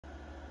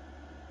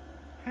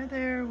Hi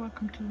there,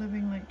 welcome to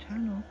Living Light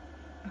Channel.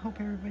 I hope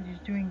everybody's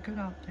doing good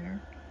out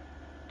there.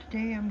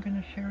 Today I'm going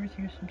to share with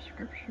you some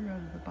scripture out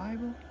of the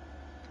Bible.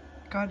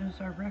 God is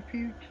our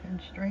refuge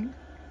and strength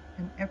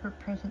and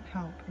ever-present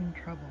help in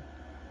trouble.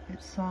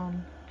 It's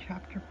Psalm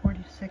chapter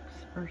 46,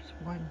 verse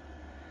 1.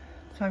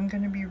 So I'm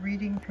going to be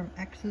reading from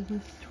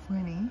Exodus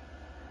 20,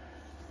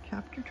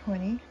 chapter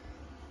 20.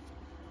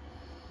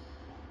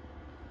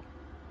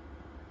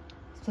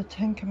 It's the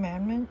 10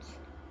 Commandments.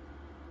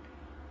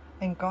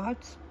 And God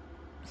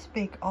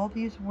spake all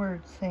these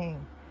words,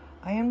 saying,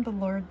 I am the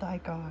Lord thy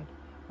God,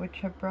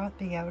 which have brought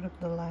thee out of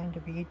the land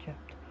of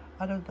Egypt,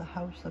 out of the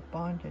house of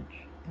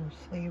bondage and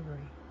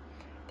slavery.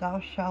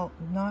 Thou shalt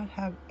not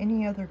have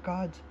any other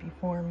gods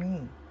before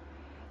me.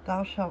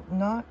 Thou shalt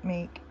not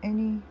make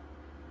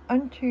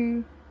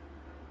unto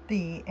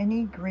thee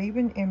any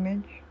graven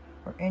image,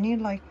 or any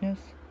likeness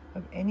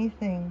of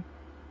anything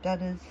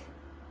that is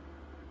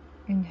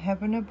in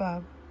heaven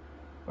above,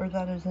 or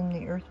that is in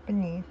the earth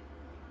beneath,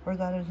 or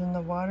that is in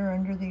the water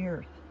under the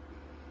earth.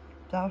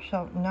 Thou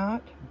shalt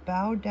not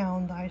bow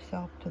down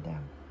thyself to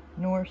them,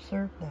 nor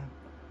serve them.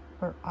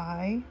 For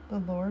I, the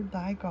Lord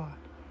thy God,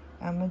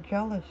 am a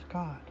jealous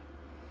God,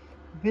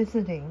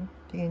 visiting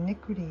the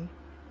iniquity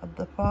of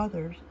the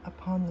fathers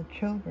upon the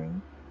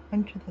children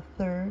unto the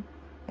third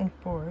and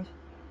fourth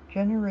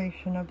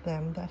generation of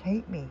them that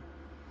hate me.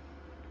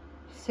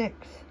 6.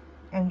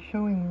 And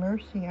showing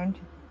mercy unto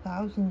the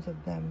thousands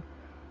of them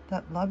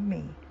that love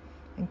me,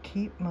 and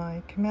keep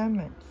my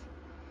commandments,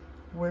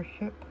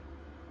 worship,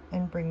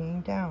 and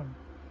bringing down.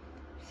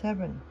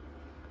 7.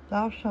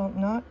 Thou shalt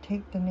not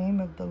take the name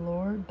of the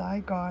Lord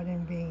thy God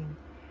in vain,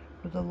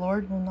 for the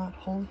Lord will not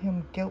hold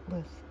him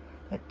guiltless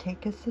that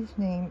taketh his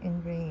name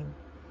in vain.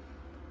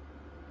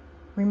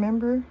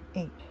 Remember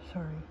the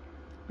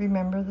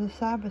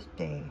Sabbath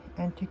day,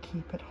 and to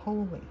keep it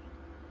holy.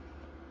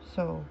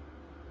 So,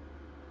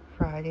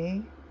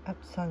 Friday at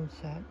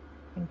sunset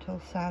until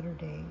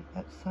Saturday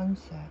at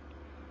sunset,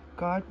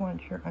 God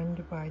wants your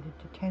undivided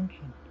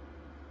attention.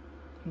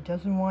 He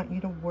doesn't want you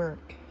to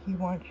work. He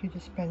wants you to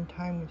spend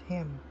time with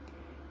him.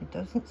 It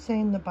doesn't say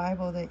in the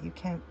Bible that you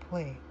can't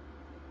play.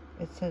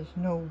 It says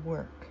no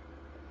work.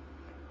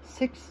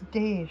 6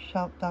 days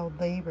shalt thou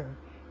labor,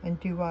 and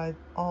do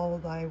all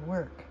thy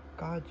work,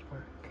 God's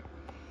work.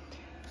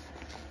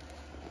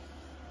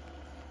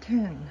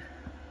 10.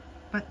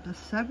 But the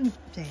 7th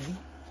day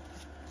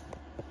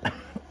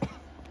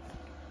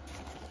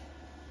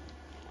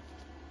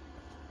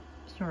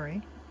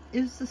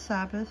is the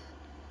Sabbath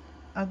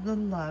of the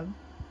love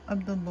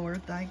of the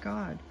Lord thy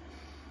God.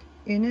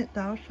 In it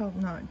thou shalt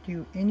not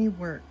do any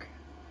work,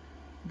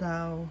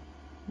 thou,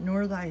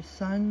 nor thy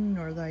son,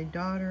 nor thy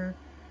daughter,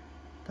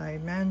 thy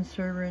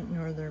manservant,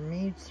 nor their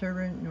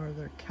maidservant, nor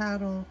their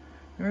cattle,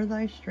 nor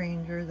thy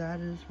stranger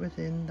that is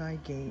within thy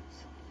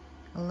gates.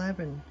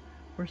 11.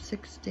 For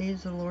 6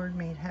 days the Lord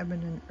made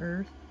heaven and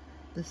earth,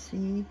 the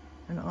sea,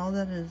 and all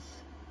that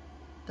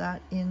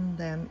in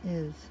them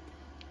is,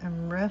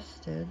 and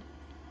rested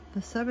the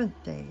 7th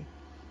day.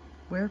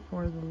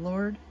 Wherefore the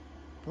Lord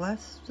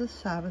blessed the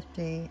Sabbath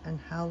day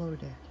and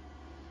hallowed it.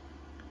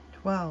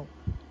 12.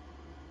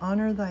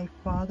 Honor thy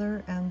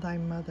father and thy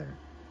mother,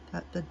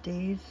 that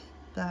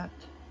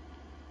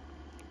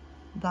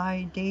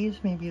thy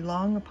days may be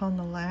long upon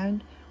the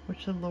land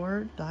which the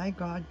Lord thy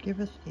God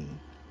giveth thee.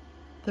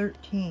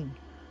 13.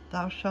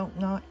 Thou shalt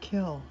not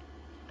kill.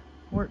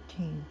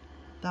 14.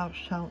 Thou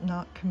shalt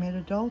not commit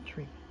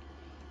adultery.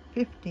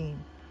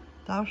 15.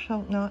 Thou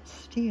shalt not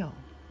steal.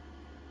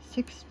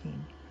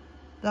 16.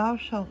 Thou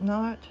shalt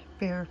not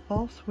bear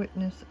false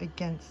witness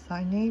against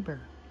thy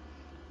neighbor.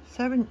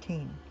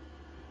 17.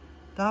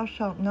 Thou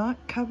shalt not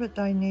covet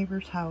thy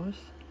neighbor's house.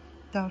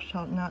 Thou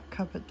shalt not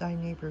covet thy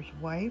neighbor's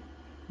wife,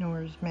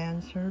 nor his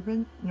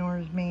manservant, nor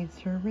his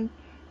maidservant,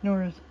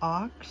 nor his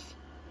ox,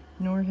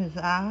 nor his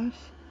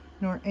ass,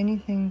 nor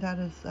anything that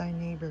is thy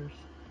neighbor's.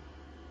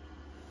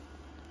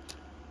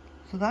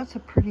 So that's a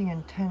pretty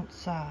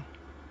intense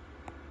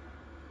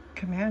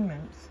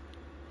commandments.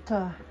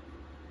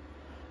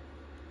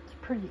 It's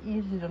pretty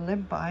easy to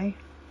live by.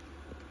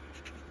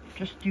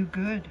 Just do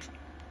good.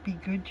 Be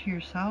good to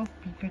yourself,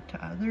 be good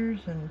to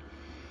others, and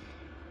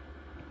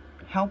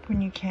help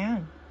when you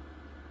can.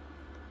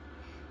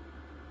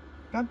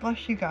 God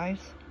bless you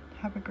guys.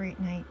 Have a great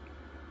night.